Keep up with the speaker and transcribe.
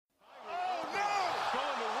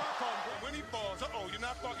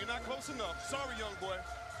I thought you're not close enough. Sorry, young boy.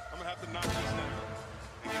 I'm gonna have to knock this down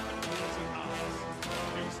and get the crazy odds.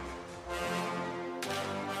 Peace.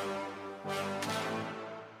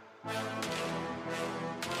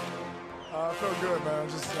 I feel good, man.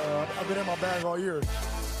 Just I've been in my bag all year.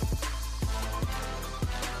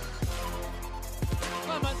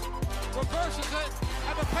 Clemens reverses it,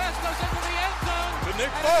 and the pass goes into the end zone. To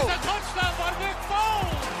Nick and Foles. it's a touchdown by Nick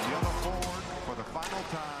Foles. Yellow forward for the final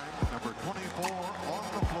time. Number 24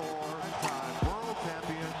 on the floor. Time world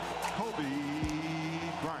champion Kobe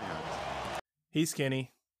Bryant. He's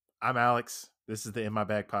Kenny. I'm Alex. This is the In My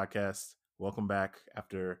Bag podcast. Welcome back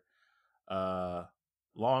after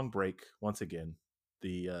long break once again.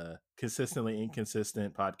 The consistently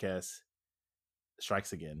inconsistent podcast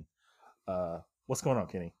strikes again. What's going on,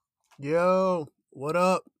 Kenny? Yo, what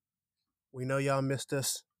up? We know y'all missed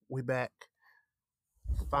us. We back.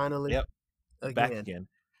 Finally. Yep. Again. Back again.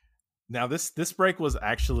 Now this break was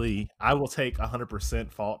actually, I will take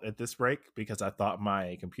 100% fault at this break because I thought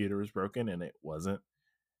my computer was broken and it wasn't.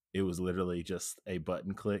 It was literally just a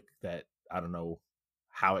button click that I don't know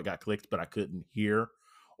how it got clicked, but I couldn't hear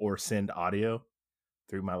or send audio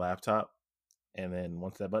through my laptop. And then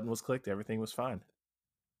once that button was clicked, everything was fine.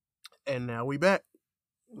 And now we back.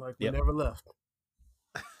 Like we Yep. never left.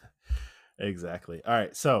 Exactly. All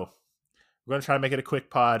right. So we're going to try to make it a quick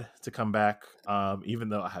pod to come back. Even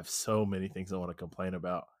though I have so many things I want to complain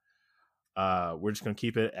about. We're just going to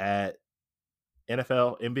keep it at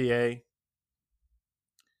NFL, NBA.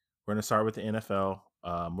 We're going to start with the NFL.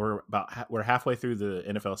 We're halfway through the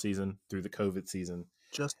NFL season, through the COVID season.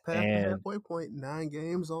 Just past the halfway point, 9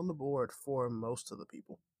 games on the board for most of the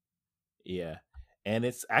people. Yeah. And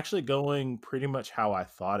it's actually going pretty much how I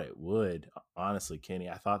thought it would, honestly, Kenny.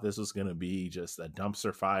 I thought this was going to be just a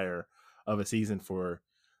dumpster fire of a season for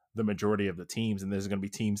the majority of the teams. And there's going to be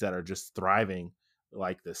teams that are just thriving,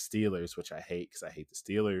 like the Steelers, which I hate because I hate the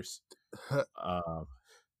Steelers.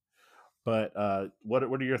 But what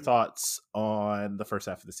are your thoughts on the first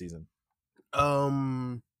half of the season?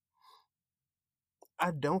 I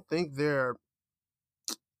don't think they're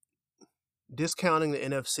discounting the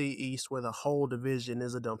NFC East where the whole division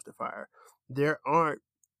is a dumpster fire. There aren't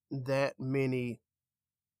that many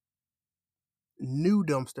new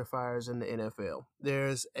dumpster fires in the NFL.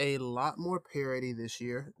 There's a lot more parity this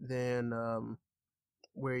year than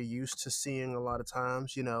we're used to seeing a lot of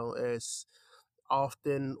times. You know, it's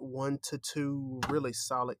often 1 to 2 really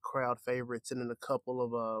solid crowd favorites and then a couple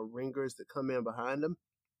of ringers that come in behind them.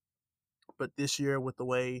 But this year, with the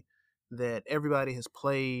way that everybody has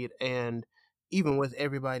played, and even with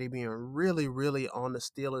everybody being really, really on the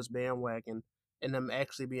Steelers bandwagon and them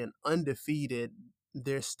actually being undefeated,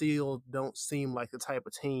 they still don't seem like the type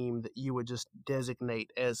of team that you would just designate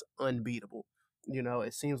as unbeatable. You know,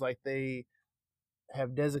 it seems like they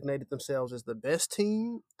have designated themselves as the best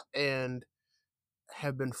team and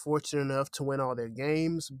have been fortunate enough to win all their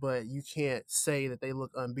games, but you can't say that they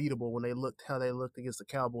look unbeatable when they looked how they looked against the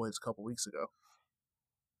Cowboys a couple weeks ago.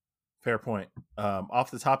 Fair point. Off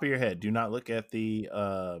the top of your head, do not look at the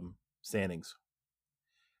standings.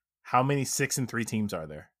 How many 6-3 teams are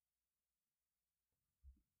there?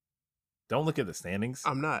 Don't look at the standings.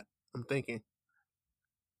 I'm not. I'm thinking.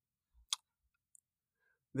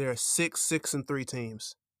 There are 6-3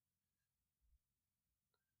 teams.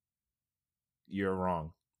 You're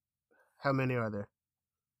wrong. How many are there?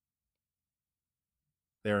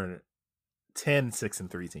 There are 10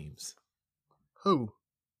 6-3 teams. Who?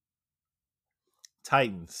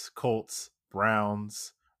 Titans, Colts,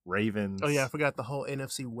 Browns, Ravens. Oh yeah, I forgot the whole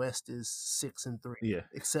NFC West is 6-3. Yeah.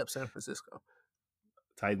 Except San Francisco.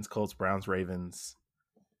 Titans, Colts, Browns, Ravens,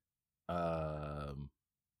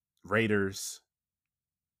 Raiders,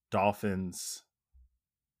 Dolphins,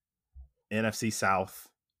 NFC South,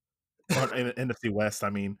 or NFC West,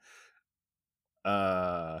 I mean,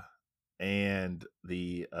 and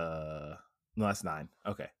the no, that's 9.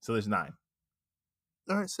 Okay, so there's 9.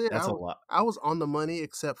 All right, see, That's a lot. I was on the money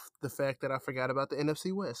except the fact that I forgot about the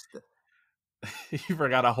NFC West. You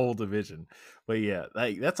forgot a whole division, but yeah,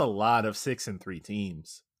 that's a lot of 6-3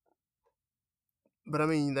 teams. But I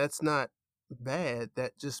mean, that's not bad.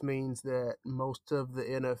 That just means that most of the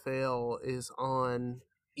NFL is on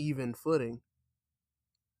even footing.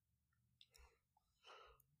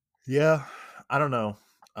 Yeah, I don't know.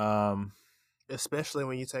 Especially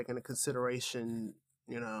when you take into consideration,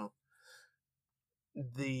 you know,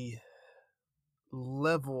 the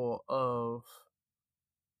level of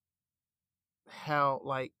how,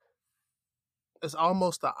 like, it's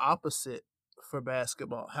almost the opposite for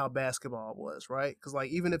basketball, how basketball was, right? Because, like,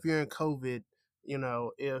 even if you're in COVID,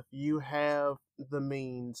 If you have the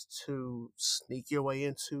means to sneak your way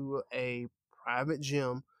into a private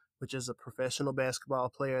gym, which is a professional basketball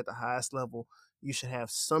player at the highest level, you should have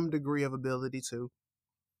some degree of ability to.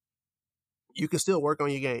 You can still work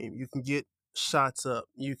on your game. You can get shots up.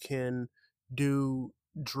 You can do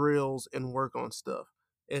drills and work on stuff.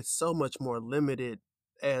 It's so much more limited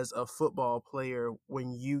as a football player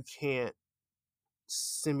when you can't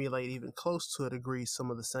simulate even close to a degree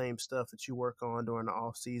some of the same stuff that you work on during the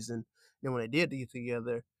off season. And when they did get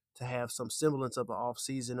together to have some semblance of an off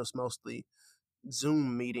season, it was mostly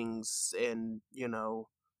Zoom meetings and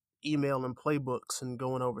emailing playbooks and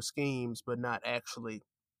going over schemes, but not actually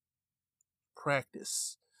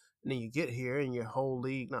practice. And then you get here and your whole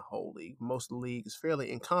league, not whole league, most of the league is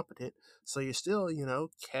fairly incompetent. So you're still,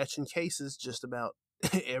 catching cases just about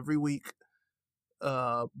every week.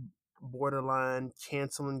 Borderline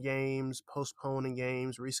canceling games, postponing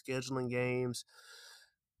games, rescheduling games.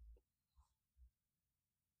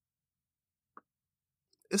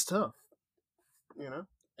 It's tough, and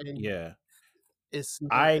Yeah. it's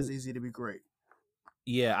not I as easy to be great.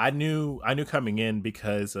 Yeah, I knew coming in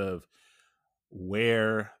because of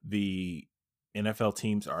where the NFL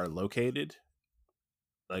teams are located,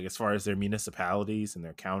 like as far as their municipalities and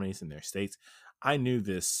their counties and their states. I knew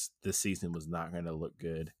this season was not going to look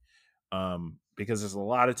good, because there's a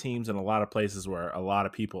lot of teams and a lot of places where a lot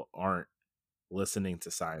of people aren't listening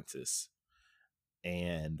to scientists,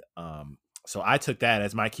 and so I took that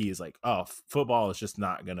as my key is like, oh, football is just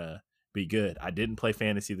not gonna be good. I didn't play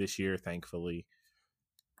fantasy this year, thankfully.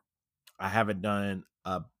 I haven't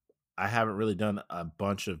really done a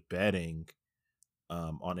bunch of betting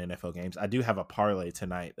on NFL games. I do have a parlay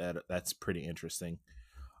tonight that's pretty interesting.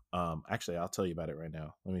 Actually, I'll tell you about it right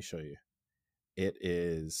now. Let me show you. It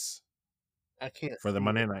is I can't for the see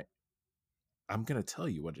Monday it. night. I'm gonna tell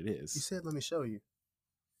you what it You is. said, "Let me show you."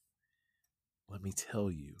 Let me tell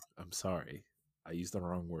you. I'm sorry, I used the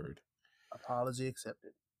wrong word. Apology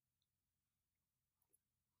accepted.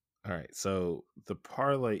 All right, so the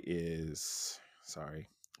parlay is, sorry,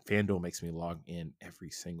 FanDuel makes me log in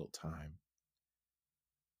every single time.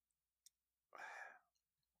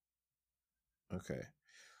 Okay,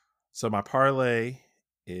 so my parlay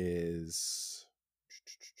is,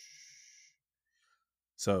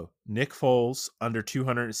 so Nick Foles under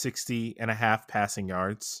 260.5 passing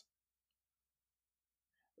yards,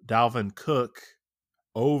 Dalvin Cook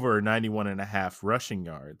over 91.5 rushing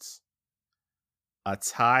yards, a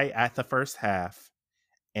tie at the first half,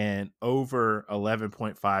 and over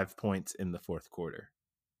 11.5 points in the fourth quarter.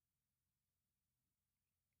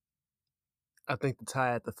 I think the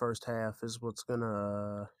tie at the first half is what's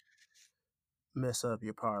gonna mess up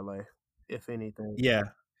your parlay, if anything.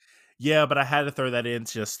 Yeah, but I had to throw that in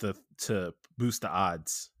just to boost the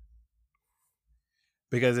odds,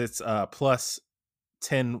 because it's plus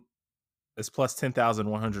 10. It's plus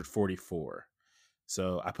 10,144.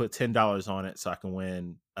 So I put $10 on it so I can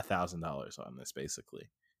win $1,000 on this, basically.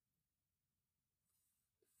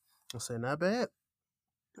 I'll say not bad.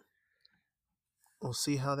 We'll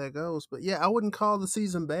see how that goes. But yeah, I wouldn't call the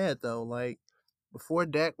season bad though. Like before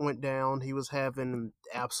Dak went down, he was having an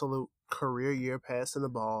absolute career year passing the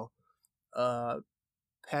ball.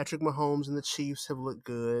 Patrick Mahomes and the Chiefs have looked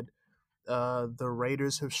good. The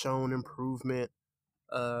Raiders have shown improvement.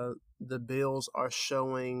 The Bills are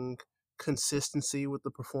showing consistency with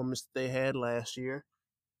the performance that they had last year.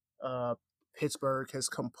 Pittsburgh has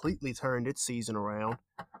completely turned its season around.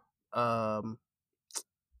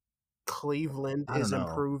 Cleveland is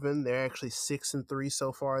improving. They're actually 6-3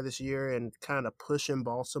 so far this year, and kind of pushing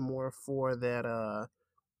Baltimore for that.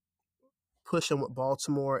 Pushing with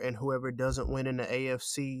Baltimore and whoever doesn't win in the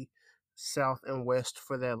AFC South and West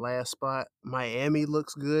for that last spot. Miami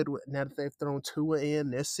looks good now that they've thrown Tua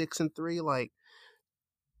in. They're 6-3. Like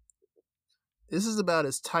this is about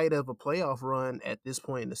as tight of a playoff run at this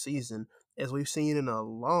point in the season as we've seen in a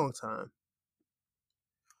long time.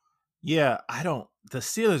 Yeah, the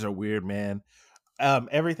Steelers are weird, man.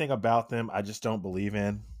 Everything about them I just don't believe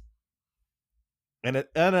in. And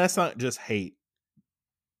that's not just hate.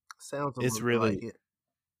 Sounds a It's little really like it.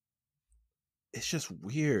 It's just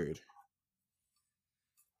weird.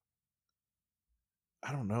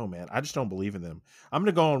 I don't know, man. I just don't believe in them. I'm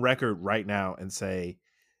going to go on record right now and say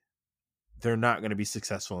they're not going to be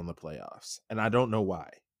successful in the playoffs, and I don't know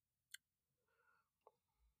why.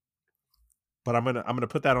 But I'm gonna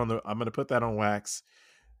put that on wax.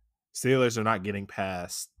 Steelers are not getting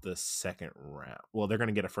past the second round. Well, they're going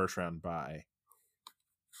to get a first round bye,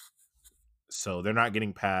 so they're not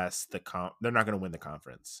getting past they're not going to win the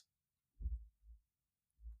conference.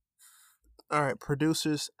 All right,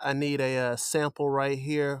 producers, I need a sample right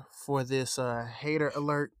here for this hater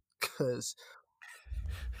alert because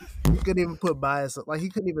he couldn't even put bias. Like he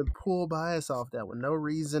couldn't even pull bias off that one. No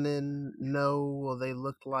reasoning. No, well, they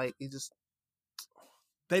looked like he just.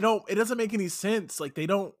 They don't. It doesn't make any sense. Like they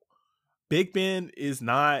don't. Big Ben is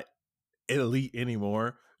not elite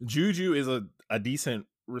anymore. Juju is a decent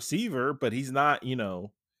receiver, but he's not.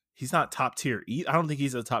 He's not top tier. I don't think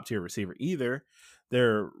he's a top tier receiver either.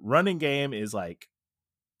 Their running game is like,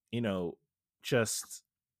 just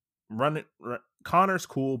run it. Connor's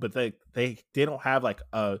cool, but they don't have like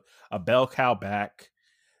a bell cow back.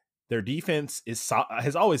 Their defense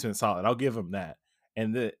has always been solid. I'll give them that.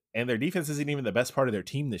 And their defense isn't even the best part of their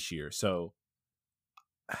team this year. So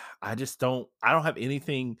I don't have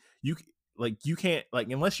anything you can't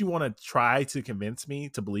unless you want to try to convince me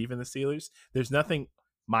to believe in the Steelers. There's nothing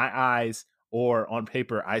my eyes or on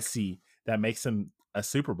paper I see that makes them a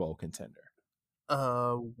Super Bowl contender.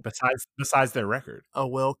 Besides their record, a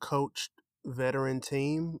well-coached veteran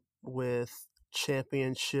team with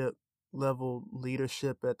championship level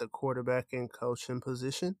leadership at the quarterback and coaching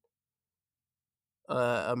position.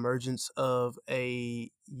 Emergence of a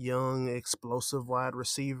young, explosive wide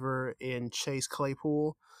receiver in Chase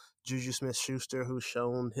Claypool, Juju Smith-Schuster, who's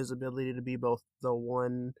shown his ability to be both the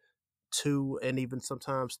 1, 2, and even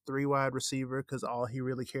sometimes 3 wide receiver because all he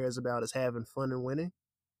really cares about is having fun and winning.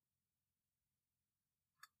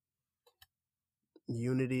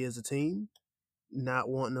 Unity as a team, not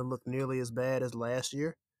wanting to look nearly as bad as last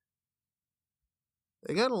year.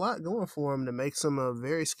 They got a lot going for them to make them a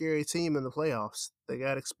very scary team in the playoffs. They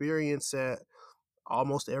got experience at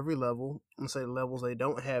almost every level. I'm going to say levels they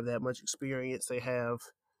don't have that much experience. They have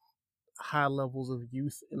high levels of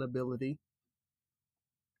youth and ability.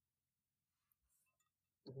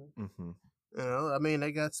 Mm-hmm.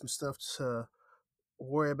 They got some stuff to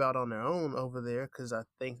worry about on their own over there because I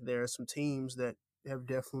think there are some teams that have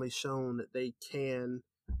definitely shown that they can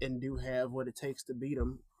and do have what it takes to beat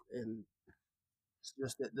them. And it's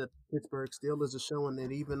just that the Pittsburgh Steelers are showing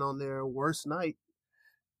that even on their worst night,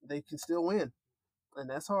 they can still win. And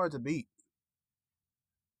that's hard to beat.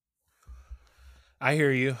 I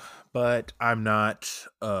hear you, but I'm not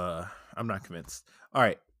convinced. All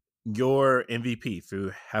right. Your MVP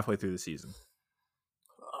through halfway through the season.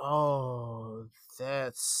 Oh,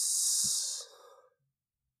 that's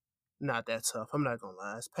not that tough. I'm not going to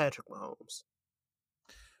lie. It's Patrick Mahomes.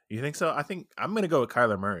 You think so? I think I'm going to go with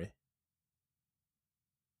Kyler Murray.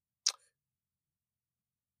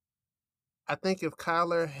 I think if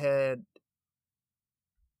Kyler had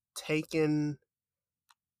taken,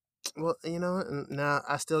 well,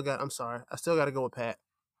 I still got to go with Pat.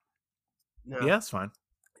 Now, yeah, that's fine.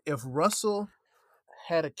 If Russell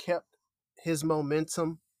had kept his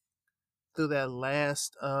momentum through that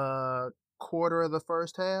last quarter of the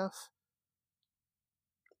first half,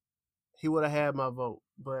 he would have had my vote.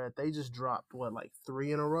 But they just dropped,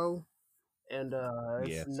 3 in a row? And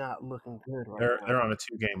it's not looking good right now. They're on a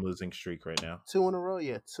 2-game losing streak right now. 2 in a row,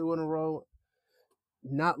 yeah. 2 in a row.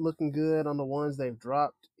 Not looking good on the ones they've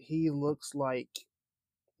dropped. He looks like,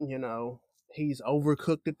 he's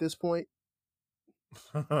overcooked at this point.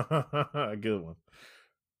 A good one.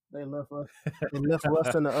 They left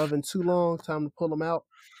Russ in the oven too long. Time to pull him out.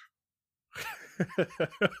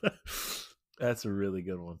 That's a really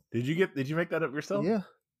good one. Did you make that up yourself? Yeah.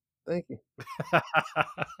 Thank you.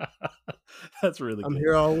 That's really good. I'm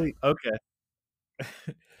here all week. Okay.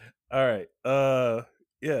 All right.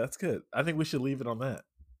 Yeah, that's good. I think we should leave it on that.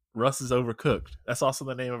 Russ is overcooked. That's also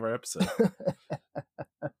the name of our episode.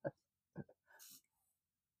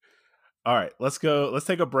 All right, let's go. Let's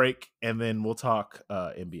take a break and then we'll talk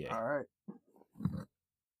NBA. All right.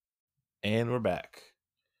 And we're back.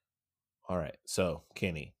 All right. So,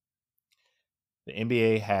 Kenny, the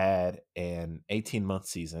NBA had an 18-month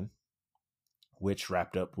season, which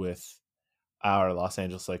wrapped up with our Los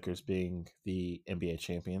Angeles Lakers being the NBA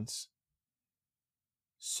champions.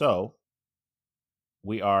 So,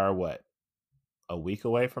 we are, a week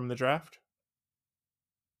away from the draft?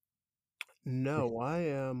 No, I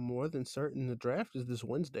am more than certain the draft is this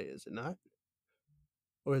Wednesday, is it not?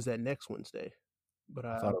 Or is that next Wednesday? But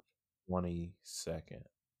I thought it was 22nd.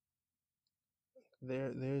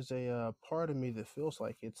 There's a part of me that feels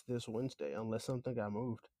like it's this Wednesday, unless something got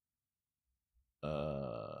moved.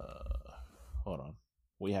 Hold on.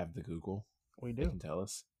 We have the Google. We do. They can tell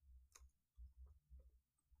us.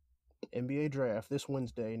 NBA draft this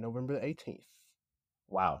Wednesday, November 18th.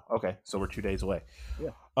 Wow. Okay, so we're 2 days away.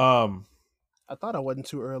 Yeah. I thought I wasn't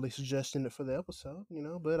too early suggesting it for the episode,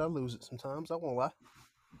 but I lose it sometimes. I won't lie.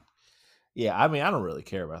 Yeah, I mean, I don't really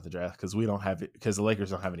care about the draft because we don't have it because the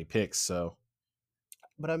Lakers don't have any picks. So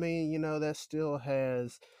But I mean, that still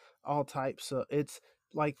has all types of. It's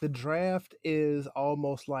like the draft is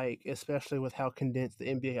almost like, especially with how condensed the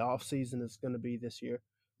NBA off season is going to be this year.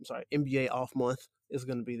 I'm sorry, NBA off month is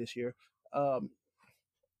going to be this year.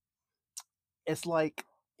 It's like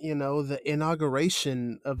the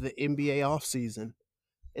inauguration of the NBA off season.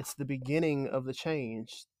 It's the beginning of the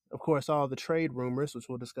change. Of course, all the trade rumors, which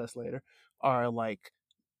we'll discuss later, are like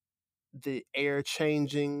the air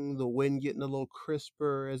changing, the wind getting a little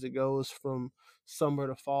crisper as it goes from summer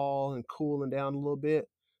to fall and cooling down a little bit.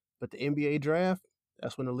 But the NBA draft,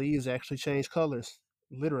 that's when the leaves actually change colors,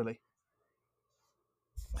 literally.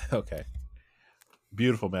 Okay.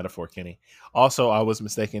 Beautiful metaphor, Kenny. Also, I was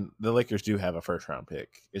mistaken. The Lakers do have a first round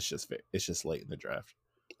pick. It's just late in the draft.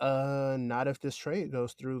 Not if this trade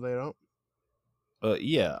goes through, they don't.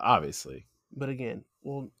 Yeah, obviously. But again,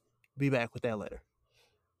 we'll be back with that later.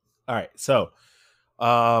 All right. So,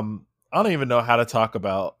 I don't even know how to talk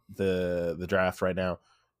about the draft right now.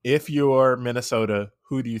 If you're Minnesota,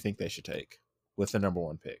 who do you think they should take with the number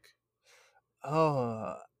 1 pick?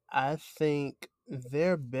 I think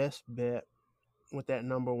their best bet with that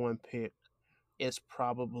number 1 pick is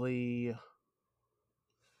probably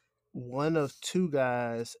one of 2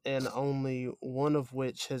 guys, and only one of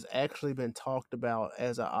which has actually been talked about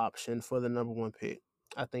as an option for the number 1 pick.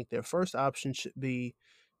 I think their first option should be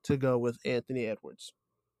to go with Anthony Edwards.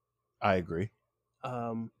 I agree.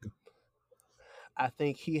 I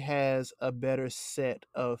think he has a better set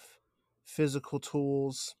of physical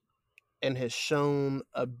tools and has shown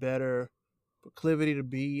a better proclivity to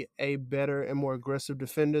be a better and more aggressive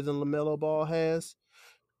defender than LaMelo Ball has.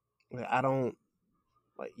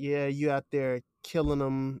 You out there killing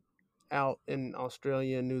them out in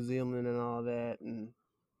Australia and New Zealand and all that, and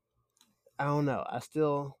I don't know. I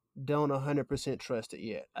still don't 100% trust it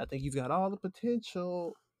yet. I think he's got all the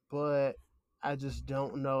potential, but I just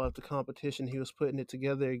don't know if the competition he was putting it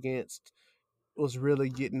together against was really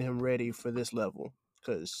getting him ready for this level.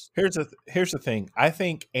 Because here's the thing. I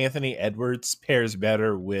think Anthony Edwards pairs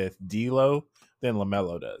better with D'Lo than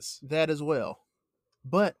LaMelo does. That as well.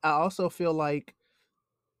 But I also feel like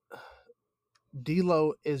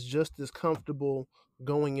D'Lo is just as comfortable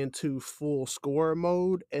going into full scorer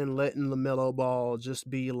mode and letting LaMelo Ball just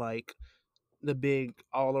be like the big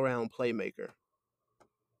all-around playmaker.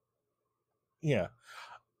 Yeah.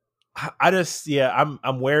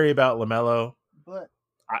 I'm wary about LaMelo. But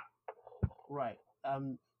right.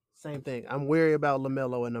 Same thing. I'm wary about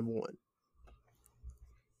LaMelo at number 1.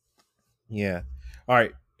 Yeah. All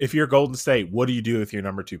right. If you're Golden State, what do you do with your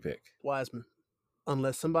number 2 pick? Wiseman.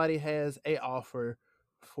 Unless somebody has a offer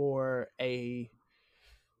for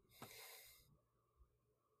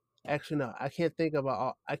Actually, no. I can't think of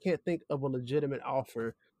a legitimate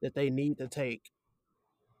offer that they need to take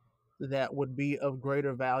that would be of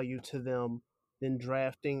greater value to them than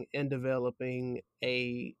drafting and developing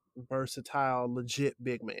a versatile, legit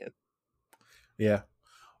big man. Yeah.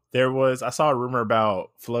 I saw a rumor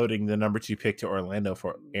about floating the number 2 pick to Orlando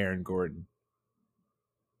for Aaron Gordon.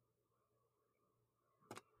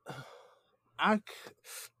 I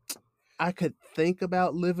could think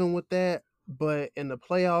about living with that, but in the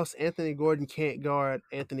playoffs, Anthony Gordon can't guard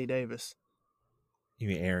Anthony Davis. You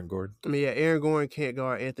mean Aaron Gordon? I mean, yeah, Aaron Gordon can't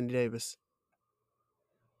guard Anthony Davis.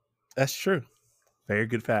 That's true. Very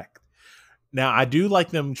good fact. Now, I do like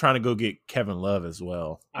them trying to go get Kevin Love as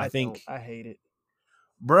well. I think I hate it.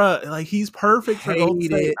 Bruh, like he's perfect for Golden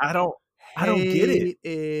State. I don't get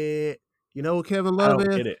it. You know what Kevin Love is? I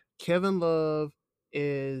don't get it. Kevin Love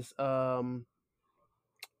is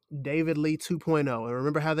David Lee 2.0. And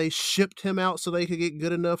remember how they shipped him out so they could get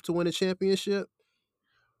good enough to win a championship?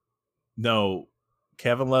 No,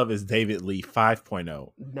 Kevin Love is David Lee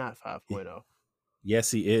 5.0. Not 5.0.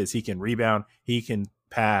 Yes, he is. He can rebound. He can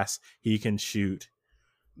pass. He can shoot.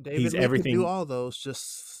 David Lee everything. Can do all those,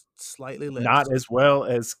 just slightly less.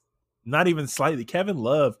 Not even slightly. Kevin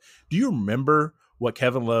Love. Do you remember what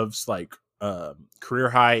Kevin Love's career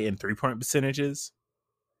high in 3-point percentage is?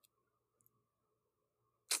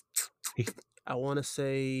 I want to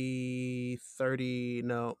say 30.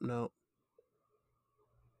 No.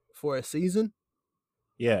 For a season?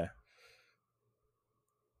 Yeah.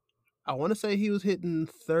 I want to say he was hitting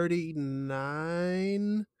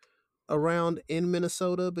 39 around in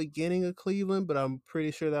Minnesota, beginning of Cleveland, but I'm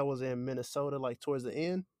pretty sure that was in Minnesota, like towards the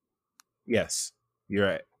end. Yes, you're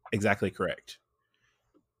right. Exactly correct.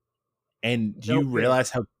 And do you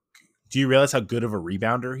realize how good of a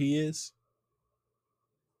rebounder he is?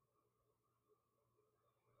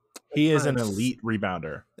 He is an elite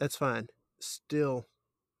rebounder. That's fine. Still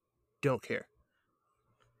don't care.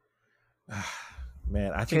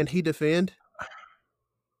 Man, I think. Can he defend?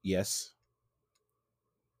 Yes.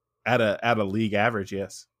 At a league average,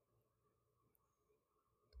 yes.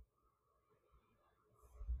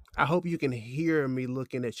 I hope you can hear me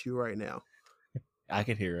looking at you right now. I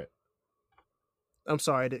can hear it. I'm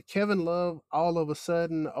sorry, did Kevin Love all of a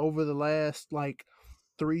sudden over the last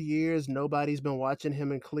 3 years nobody's been watching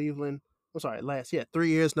him in Cleveland? I'm sorry, 3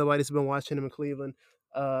 years nobody's been watching him in Cleveland.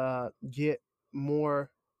 Get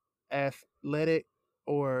more athletic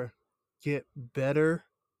or get better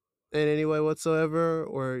in any way whatsoever,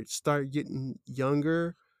 or start getting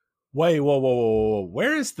younger. Wait, whoa.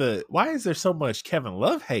 Why is there so much Kevin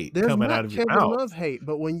Love hate There's coming not out of your Kevin mouth? Love hate,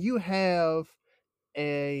 but when you have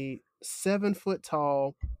a 7 foot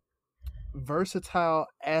tall, versatile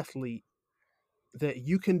athlete that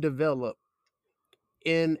you can develop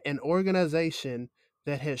in an organization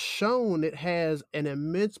that has shown it has an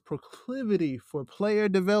immense proclivity for player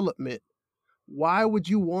development, why would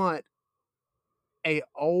you want a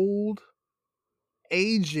old,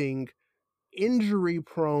 aging,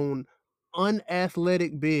 injury-prone,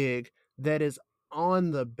 unathletic big that is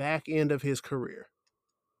on the back end of his career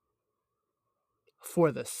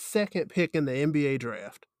for the second pick in the NBA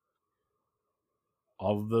draft?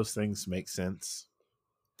 All of those things make sense.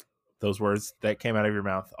 Those words that came out of your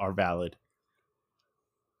mouth are valid.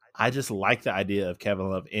 I just like the idea of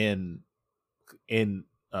Kevin Love in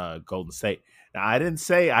Golden State. Now, I didn't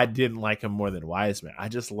say I didn't like him more than Wiseman. I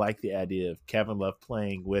just like the idea of Kevin Love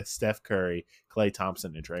playing with Steph Curry, Klay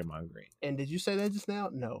Thompson, and Draymond Green. And did you say that just now?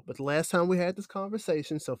 No. But the last time we had this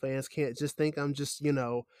conversation, so fans can't just think I'm just,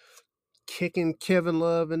 kicking Kevin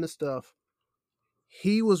Love and the stuff.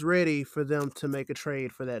 He was ready for them to make a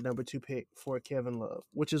trade for that number 2 pick for Kevin Love,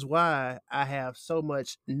 which is why I have so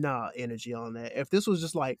much energy on that. If this was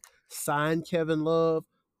just sign Kevin Love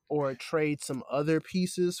or trade some other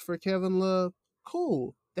pieces for Kevin Love,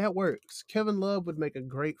 cool, that works. Kevin Love would make a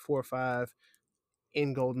great 4 or 5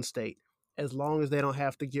 in Golden State, as long as they don't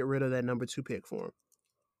have to get rid of that number 2 pick for him.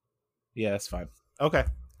 Yeah, that's fine. Okay,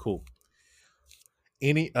 cool.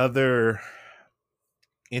 Any other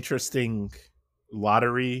interesting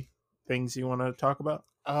lottery things you want to talk about?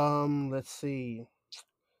 Let's see.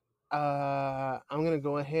 I'm gonna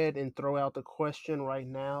go ahead and throw out the question right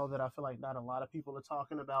now that I feel like not a lot of people are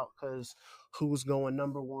talking about, because who's going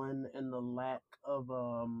number 1 and the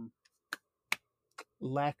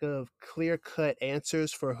lack of clear-cut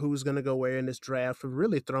answers for who's gonna go where in this draft have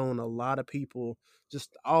really thrown a lot of people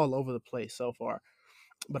just all over the place so far.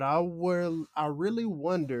 But I really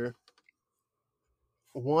wonder,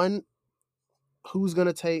 one, who's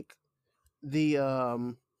gonna take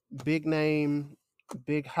the big name,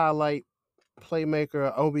 big highlight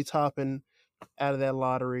playmaker Obi Toppin out of that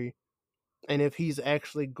lottery, and if he's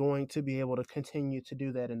actually going to be able to continue to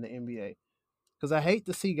do that in the NBA. Because I hate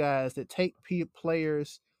to see guys that take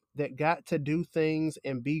players that got to do things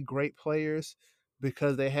and be great players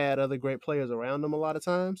because they had other great players around them a lot of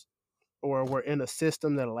times, or were in a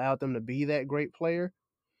system that allowed them to be that great player,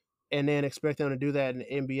 and then expect them to do that in the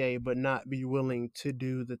NBA, but not be willing to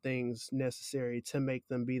do the things necessary to make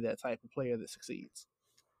them be that type of player that succeeds.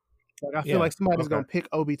 I feel like somebody's going to pick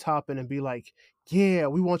Obi Toppin and be like, yeah,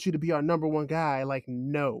 we want you to be our number 1 guy.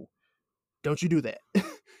 No, don't you do that.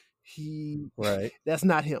 Right. That's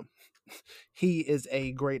not him. He is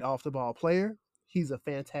a great off-the-ball player. He's a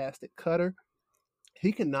fantastic cutter.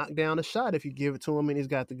 He can knock down a shot if you give it to him, and he's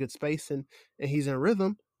got the good spacing and he's in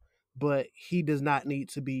rhythm, but he does not need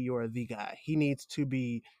to be the guy. He needs to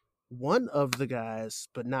be one of the guys,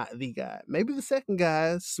 but not the guy. Maybe the second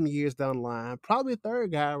guy some years down the line, probably a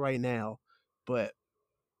third guy right now, but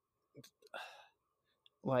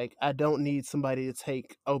I don't need somebody to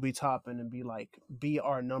take Obi Toppin and be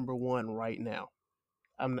our number 1 right now.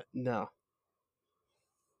 No.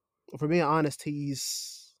 For being honest,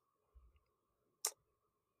 he's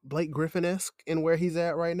Blake Griffin-esque in where he's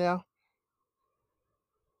at right now.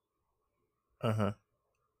 Uh-huh.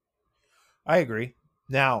 I agree.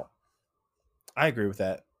 Now, I agree with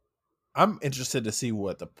that. I'm interested to see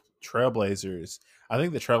what the Trailblazers... I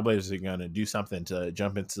think the Trailblazers are going to do something to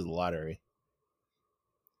jump into the lottery.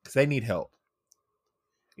 Because they need help.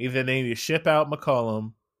 Either they need to ship out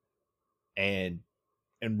McCollum and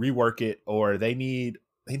rework it, or they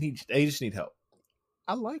just need help.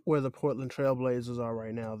 I like where the Portland Trailblazers are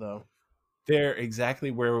right now, though. They're exactly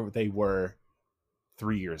where they were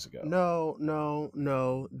 3 years ago.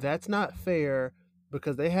 No. That's not fair,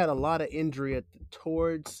 because they had a lot of injury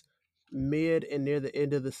towards mid and near the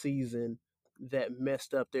end of the season that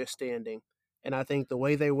messed up their standing. And I think the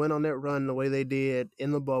way they went on that run, the way they did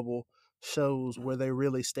in the bubble, shows where they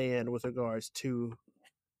really stand with regards to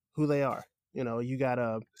who they are. You got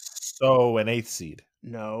So an 8th seed.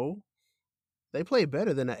 No, they played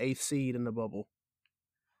better than an 8th seed in the bubble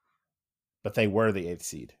But they were the 8th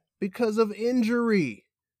seed. because of injury.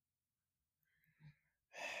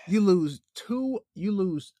 You lose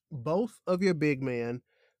both of your big men,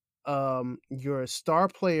 your star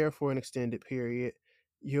player for an extended period,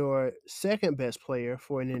 your second best player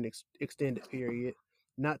for an extended period,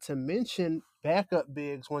 not to mention backup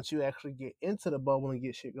bigs once you actually get into the bubble and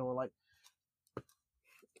get shit going. Like,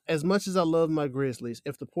 as much as I love my Grizzlies,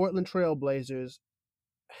 if the Portland Trailblazers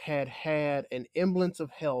had an semblance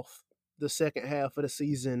of health the second half of the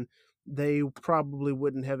season, they probably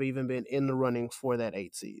wouldn't have even been in the running for that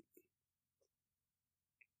 8 seed.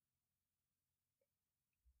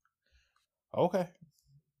 Okay.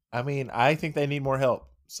 I mean, I think they need more help.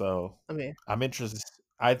 So I mean, I'm interested.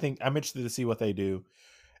 I'm interested to see what they do.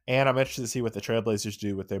 And I'm interested to see what the Trailblazers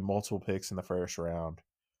do with their multiple picks in the first round.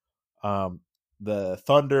 The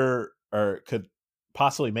Thunder could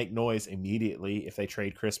possibly make noise immediately if they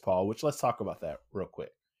trade Chris Paul, which let's talk about that real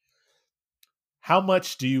quick. How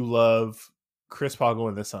much do you love Chris Paul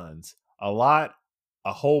going to the Suns? A lot,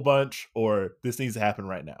 a whole bunch, or this needs to happen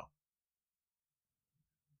right now?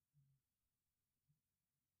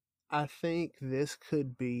 I think this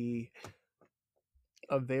could be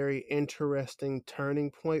a very interesting turning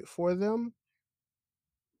point for them.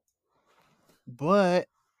 But,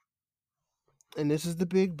 and this is the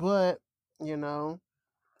big but,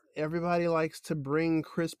 everybody likes to bring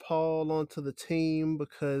Chris Paul onto the team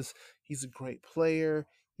because he's a great player,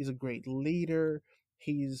 he's a great leader,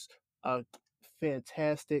 he's a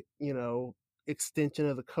fantastic, extension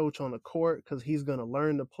of the coach on the court because he's going to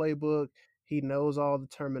learn the playbook. He knows all the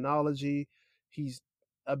terminology. He's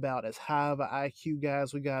about as high of an IQ guy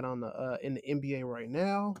as we got on the in the NBA right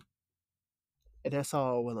now, and that's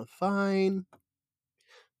all well and fine.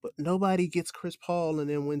 But nobody gets Chris Paul and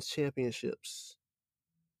then wins championships.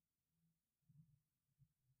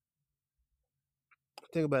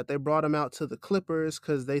 Think about it. They brought him out to the Clippers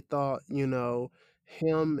because they thought,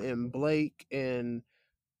 him and Blake and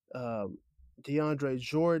DeAndre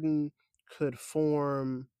Jordan could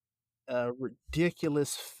form a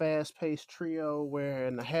ridiculous fast-paced trio where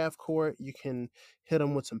in the half court you can hit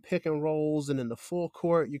them with some pick and rolls, and in the full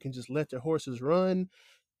court you can just let their horses run.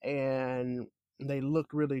 And they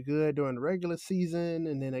looked really good during the regular season,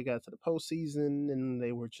 and then they got to the postseason and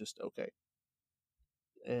they were just okay.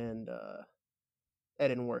 And that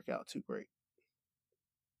didn't work out too great.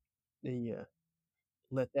 Then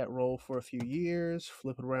let that roll for a few years,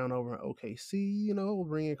 flip it around over in OKC,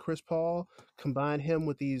 bring in Chris Paul, combine him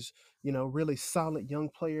with these, really solid young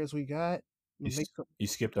players we got. You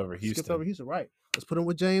skipped over Houston. Right. Let's put him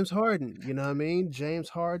with James Harden. You know what I mean? James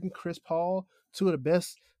Harden, Chris Paul, two of the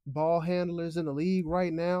best ball handlers in the league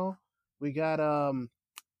right now. We got, oh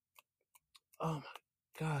my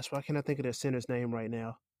gosh, why can't I think of their center's name right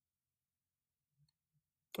now?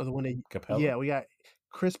 Or the one that, Capella? Yeah, we got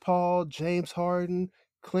Chris Paul, James Harden,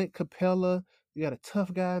 Clint Capella. We got a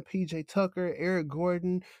tough guy, PJ Tucker, Eric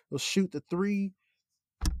Gordon will shoot the three.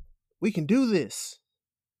 We can do this.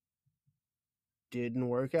 Didn't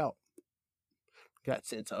work out. Got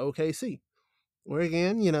sent to OKC. Where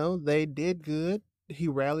again, they did good. He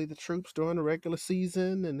rallied the troops during the regular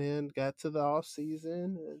season and then got to the off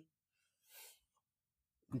season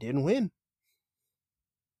and didn't win.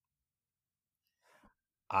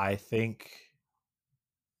 I think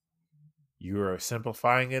you are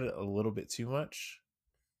simplifying it a little bit too much.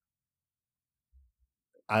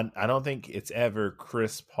 I don't think it's ever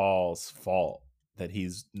Chris Paul's fault that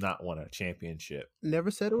he's not won a championship. Never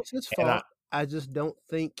said it was his fault. I just don't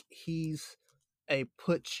think he's a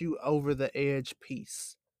put you over the edge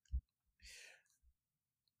piece.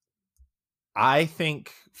 I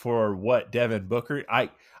think for what Devin Booker, I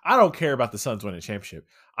don't care about the Suns winning a championship.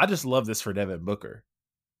 I just love this for Devin Booker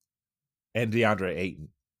and DeAndre Ayton.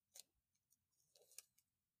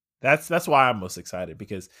 That's why I'm most excited,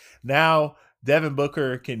 because now Devin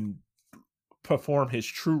Booker can perform his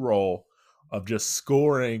true role of just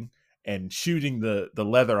scoring and shooting the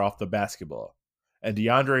leather off the basketball. And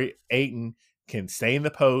DeAndre Ayton can stay in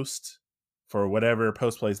the post for whatever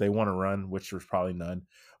post plays they want to run, which there's probably none.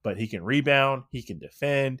 But he can rebound, he can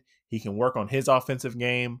defend, he can work on his offensive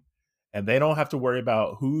game, and they don't have to worry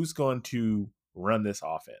about who's going to run this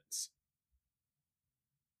offense.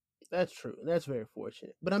 That's true. That's very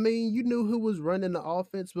fortunate. But I mean, you knew who was running the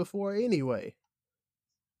offense before anyway.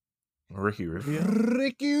 Ricky Rubio.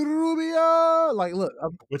 Like, look,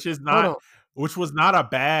 which was not a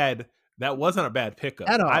bad. That wasn't a bad pickup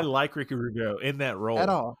at all. I like Ricky Rubio in that role at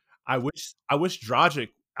all. I wish that was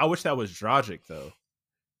Dragic though.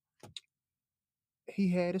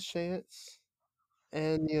 He had his chance.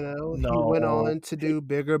 And, he went No, on to do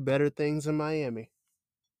bigger, better things in Miami.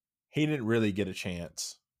 he didn't really get a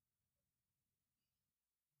chance.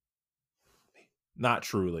 Not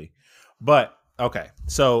truly. But okay,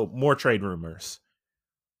 so more trade rumors.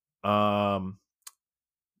 How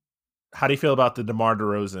do you feel about the DeMar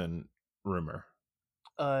DeRozan rumor?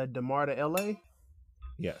 DeMar to LA?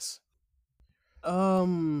 Yes.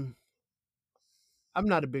 I'm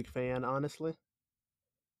not a big fan, honestly.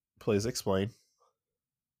 Please explain.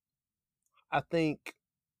 I think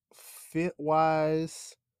fit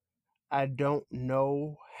wise, I don't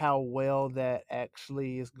know how well that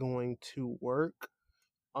actually is going to work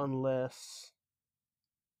unless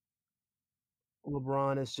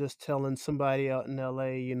LeBron is just telling somebody out in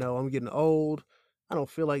LA, I'm getting old. I don't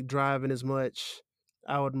feel like driving as much.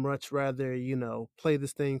 I would much rather, play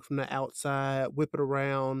this thing from the outside, whip it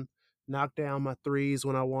around, knock down my threes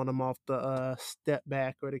when I want them off the step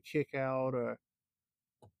back or the kick out or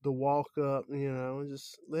the walk up,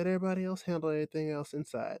 just let everybody else handle everything else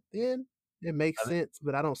inside. Then it makes sense,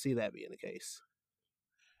 but I don't see that being the case.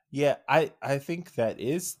 Yeah, I think that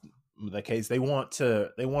is the case. They want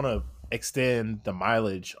to extend the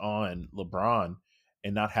mileage on LeBron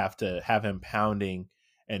and not have to have him pounding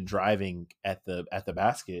and driving at the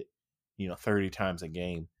basket, 30 times a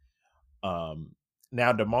game.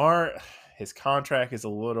 Now DeMar, his contract is a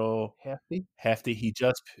little hefty.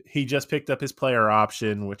 He just picked up his player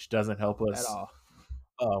option, which doesn't help us At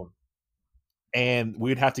all. And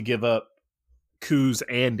we'd have to give up Kuz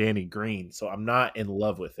and Danny Green, so I'm not in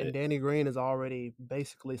love with it. And Danny Green is already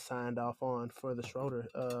basically signed off on for the Schroeder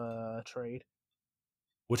trade.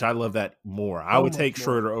 Which I love that more. I would take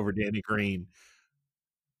Schroeder over Danny Green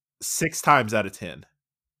 6 times out of 10.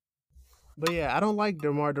 But yeah, I don't like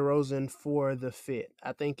DeMar DeRozan for the fit.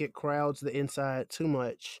 I think it crowds the inside too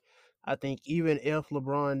much. I think even if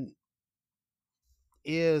LeBron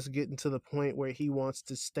is getting to the point where he wants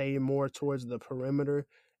to stay more towards the perimeter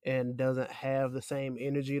and doesn't have the same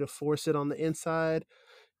energy to force it on the inside,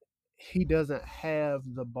 he doesn't have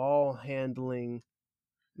the ball handling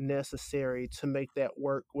necessary to make that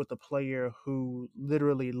work with a player who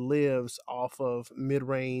literally lives off of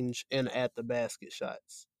mid-range and at the basket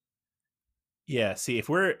shots. Yeah, see, if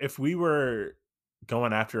we were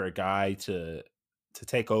going after a guy to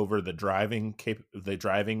take over the driving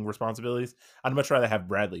responsibilities, I'd much rather have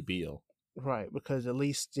Bradley Beal. Right, because at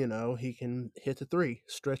least, he can hit the three,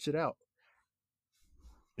 stretch it out.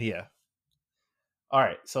 Yeah. All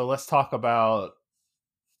right, so let's talk about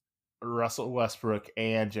Russell Westbrook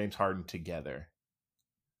and James Harden together.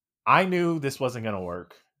 I knew this wasn't going to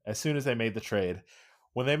work as soon as they made the trade.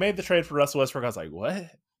 When they made the trade for Russell Westbrook, I was like, what?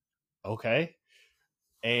 Okay.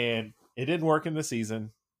 And it didn't work in the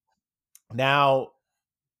season. Now,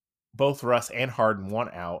 both Russ and Harden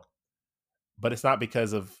want out, but it's not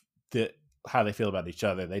because of how they feel about each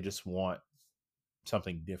other. They just want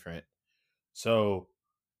something different. So,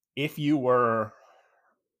 if you were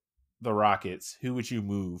the Rockets, who would you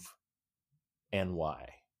move and why?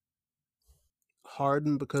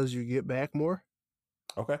 Harden, because you get back more.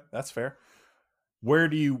 Okay, that's fair. Where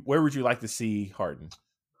would you like to see Harden?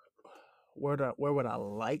 Where would I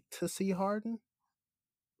like to see Harden?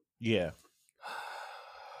 Yeah.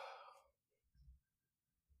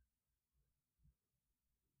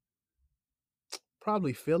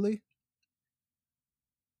 Probably Philly.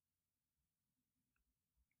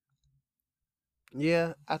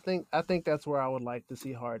 Yeah, I think that's where I would like to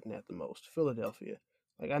see Harden at the most. Philadelphia.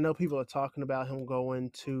 Like, I know people are talking about him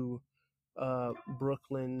going to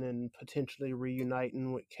Brooklyn and potentially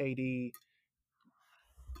reuniting with KD,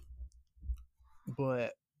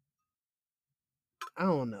 but I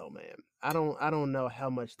don't know, man. I don't know how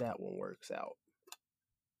much that one works out.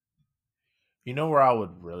 You know where I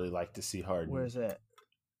would really like to see Harden? Where's that?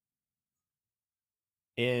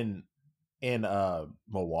 In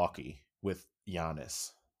Milwaukee with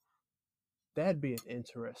Giannis. That'd be an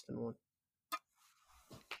interesting one.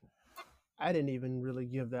 I didn't even really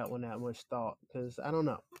give that one that much thought because I don't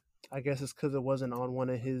know. I guess it's because it wasn't on one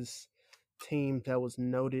of his teams that was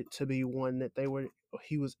noted to be one that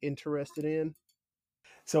he was interested in.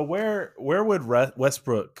 So where would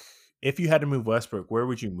Westbrook, if you had to move Westbrook, where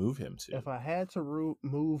would you move him to? If I had to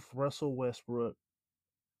move Russell Westbrook,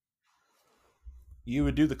 you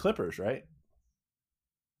would do the Clippers, right?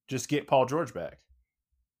 Just get Paul George back.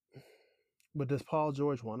 But does Paul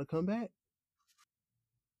George want to come back?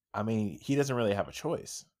 I mean, he doesn't really have a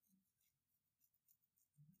choice.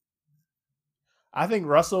 I think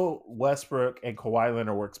Russell Westbrook and Kawhi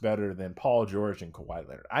Leonard works better than Paul George and Kawhi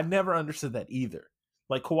Leonard. I never understood that either.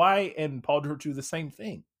 Like, Kawhi and Paul George do the same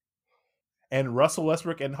thing. And Russell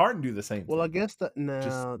Westbrook and Harden do the same Well, I thing. guess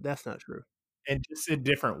Just that's not true. and just in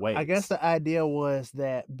different ways. I guess the idea was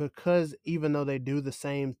that because even though they do the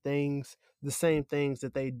same things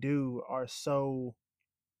that they do are so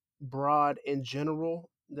broad in general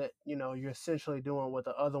that, you're essentially doing what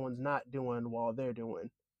the other one's not doing while they're doing.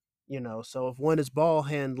 So if one is ball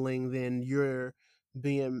handling, then you're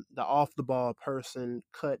being the off the ball person,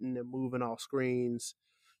 cutting and moving off screens.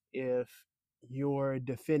 If you're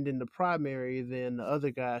defending the primary, then the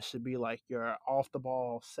other guy should be like your off the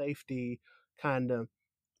ball safety, kind of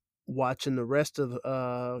watching the rest of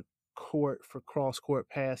the court for cross court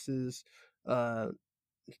passes, uh,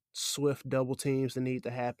 swift double teams that need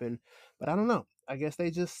to happen. But I don't know. I guess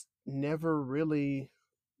they just never really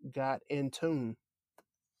got in tune.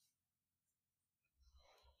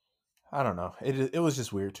 I don't know. It was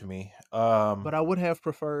just weird to me. But I would have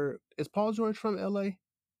preferred. Is Paul George from LA?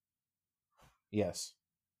 Yes.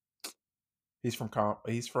 He's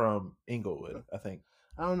from Inglewood, I think.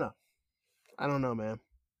 I don't know, man.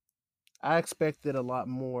 I expected a lot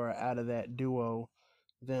more out of that duo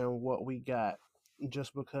than what we got.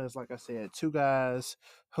 Just because, like I said, two guys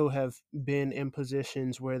who have been in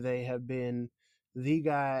positions where they have been the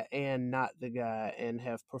guy and not the guy and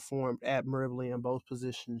have performed admirably in both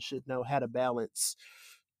positions should know how to balance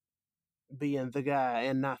being the guy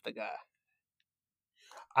and not the guy.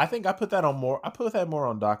 I think I put that more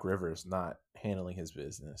on Doc Rivers not handling his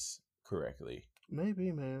business correctly.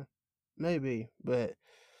 Maybe, man. Maybe. But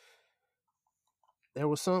there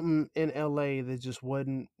was something in LA that just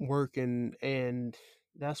wasn't working, and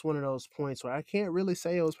that's one of those points where I can't really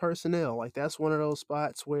say it was personnel. Like, that's one of those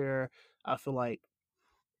spots where I feel like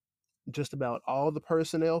just about all the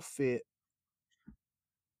personnel fit.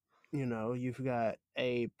 You've got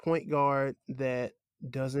a point guard that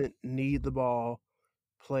doesn't need the ball,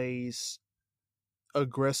 plays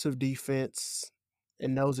aggressive defense,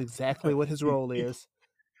 and knows exactly what his role is.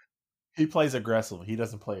 He plays aggressive. He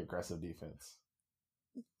doesn't play aggressive defense.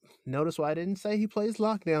 Notice why I didn't say he plays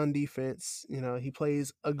lockdown defense. He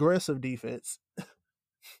plays aggressive defense.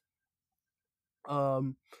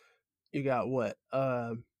 You got what?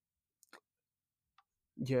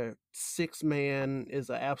 Your 6-man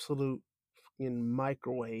is an absolute fucking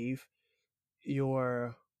microwave.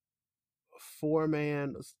 Your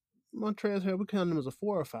 4-man, Montrezl Harrell, we count him as a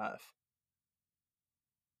 4 or 5.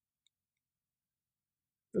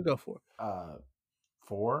 We'll go 4.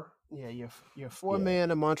 4. Yeah, your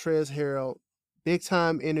 4-man and Montrezl Harrell, big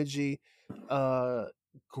time energy,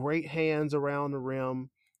 great hands around the rim,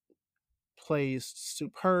 plays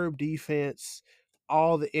superb defense,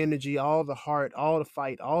 all the energy, all the heart, all the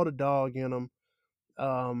fight, all the dog in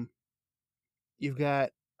them. You've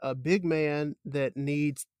got a big man that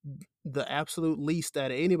needs the absolute least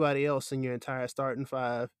out of anybody else in your entire starting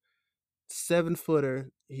 5.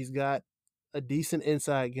 7-footer. He's got a decent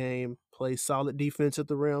inside game, plays solid defense at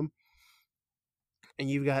the rim. And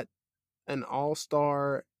you've got an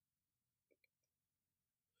all-star,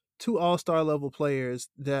 2 all-star level players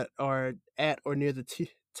that are at or near the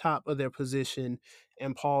top of their position,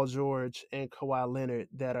 and Paul George and Kawhi Leonard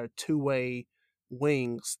that are two-way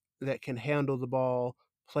wings that can handle the ball,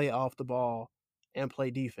 play off the ball, and play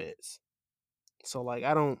defense. So, like,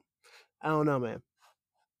 I don't know, man.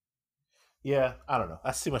 Yeah, I don't know.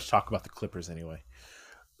 That's too much talk about the Clippers anyway.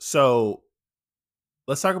 So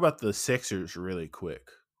let's talk about the Sixers really quick.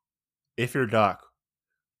 If you're Doc,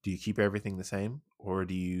 do you keep everything the same or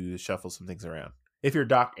do you shuffle some things around? If you're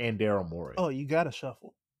Doc and Daryl Morey. Oh, you gotta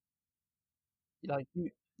shuffle. Like, you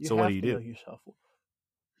so have what do you to do? know you shuffle.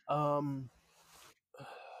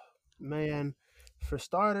 Man, for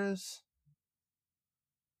starters,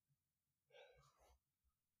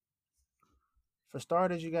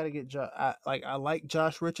 you got to get I like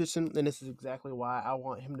Josh Richardson, and this is exactly why I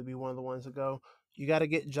want him to be one of the ones to go. You got to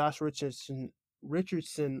get Josh Richardson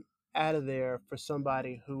out of there for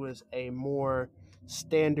somebody who is a more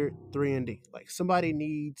standard 3-and-D. Like, somebody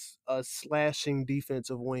needs a slashing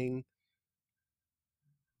defensive wing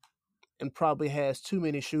and probably has too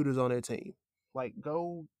many shooters on their team. Like,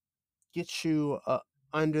 go get you a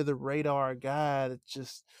under the radar guy that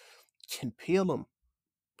just can peel them,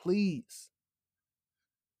 please.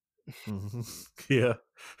 Yeah.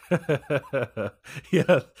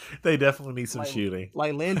 Yeah, they definitely need some shooting.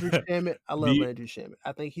 Like Landry Shamet. I love Landry Shamet.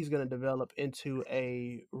 I think he's going to develop into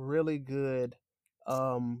a really good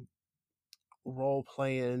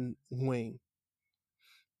role-playing wing.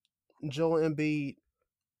 Joel Embiid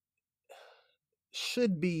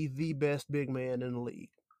should be the best big man in the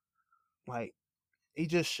league. Like, he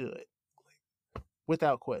just should,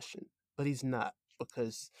 without question. But he's not,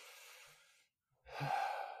 because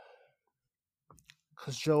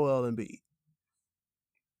It's Joel Embiid.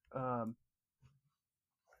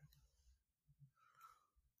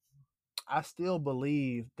 I still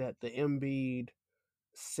believe that the Embiid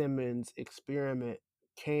Simmons experiment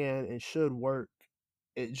can and should work.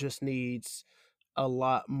 It just needs a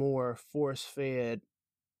lot more force fed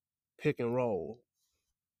pick and roll.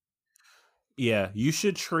 Yeah, you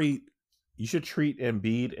should treat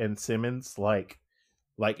Embiid and Simmons like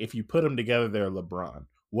if you put them together, they're LeBron.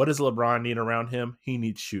 What does LeBron need around him? He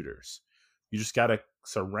needs shooters. You just got to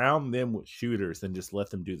surround them with shooters and just let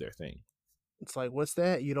them do their thing. It's like, what's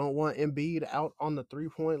that? You don't want Embiid out on the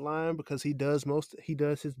 3-point line because he does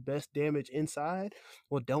his best damage inside?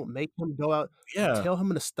 Well, don't make him go out. Yeah. Tell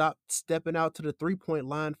him to stop stepping out to the 3-point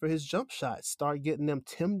line for his jump shots. Start getting them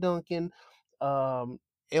Tim Duncan,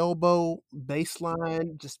 elbow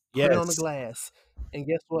baseline, just put it on the glass. And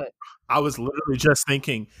guess what? I was literally just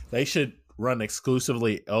thinking they should run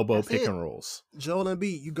exclusively elbow pick and rolls. Joel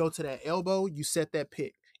Embiid, you go to that elbow, you set that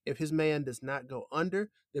pick. If his man does not go under,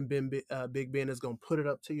 then Big Ben is going to put it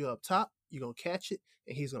up to you up top. You're going to catch it,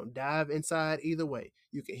 and he's going to dive inside either way.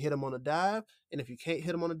 You can hit him on a dive, and if you can't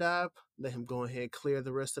hit him on a dive, let him go ahead and clear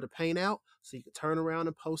the rest of the paint out so you can turn around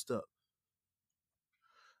and post up.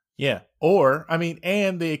 Yeah. Or,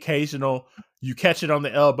 and the occasional, you catch it on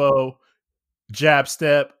the elbow, jab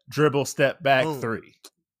step, dribble, step back, Boom. 3.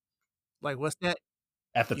 Like, what's that?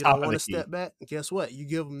 At the you top don't of want the to step back. Guess what? You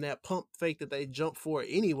give them that pump fake that they jump for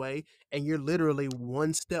anyway, and you're literally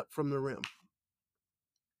one step from the rim.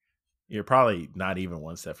 You're probably not even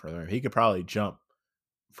one step from the rim. He could probably jump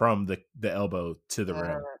from the elbow to the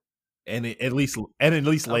rim, and at least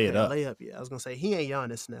lay it up. Layup, yeah. I was gonna say he ain't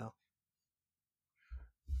Giannis now.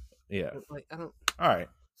 Yeah. Like, I don't. All right.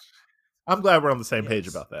 I'm glad we're on the same page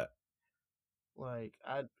about that. Like,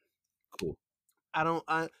 cool.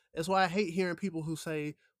 That's why I hate hearing people who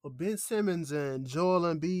say, well, Ben Simmons and Joel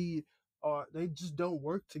Embiid they just don't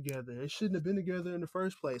work together. They shouldn't have been together in the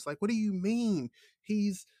first place. Like, what do you mean?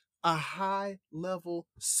 He's a high level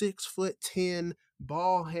 6'10"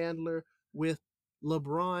 ball handler with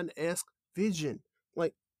LeBron-esque vision.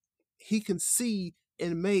 Like, he can see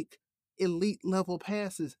and make elite level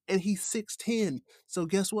passes, and he's 6'10". So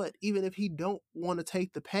guess what? Even if he don't want to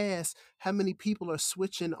take the pass, how many people are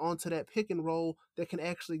switching onto that pick and roll that can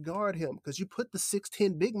actually guard him? Because you put the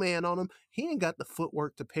 6'10" big man on him, he ain't got the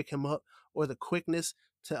footwork to pick him up or the quickness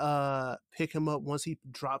to pick him up once he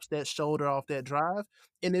drops that shoulder off that drive.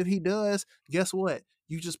 And if he does, guess what?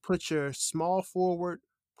 You just put your small forward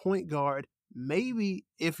point guard, maybe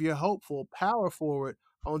if you're hopeful, power forward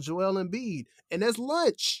on Joel Embiid, and that's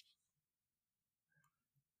lunch.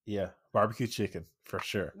 Yeah, barbecue chicken for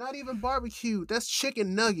sure. Not even barbecue. That's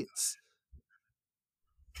chicken nuggets.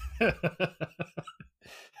 You're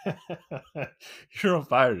on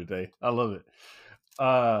fire today. I love it.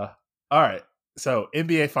 All right. So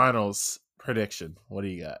NBA Finals prediction. What do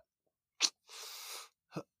you got?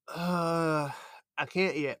 I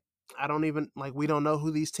can't yet. I don't even we don't know who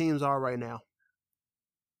these teams are right now.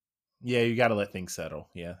 Yeah, you got to let things settle.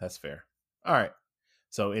 Yeah, that's fair. All right.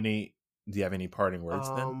 So do you have any parting words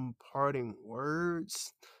then? Parting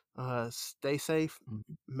words. Stay safe.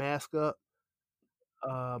 Mask up.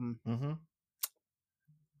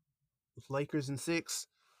 Lakers in 6.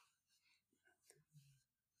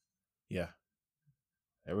 Yeah.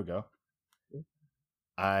 There we go.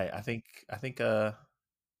 I think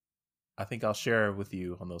I'll share with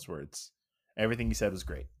you on those words. Everything you said was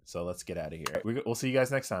great. So let's get out of here. We'll see you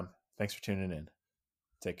guys next time. Thanks for tuning in.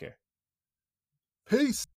 Take care.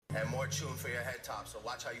 Peace. And more chewing for your head top, so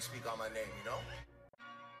watch how you speak on my name, you know?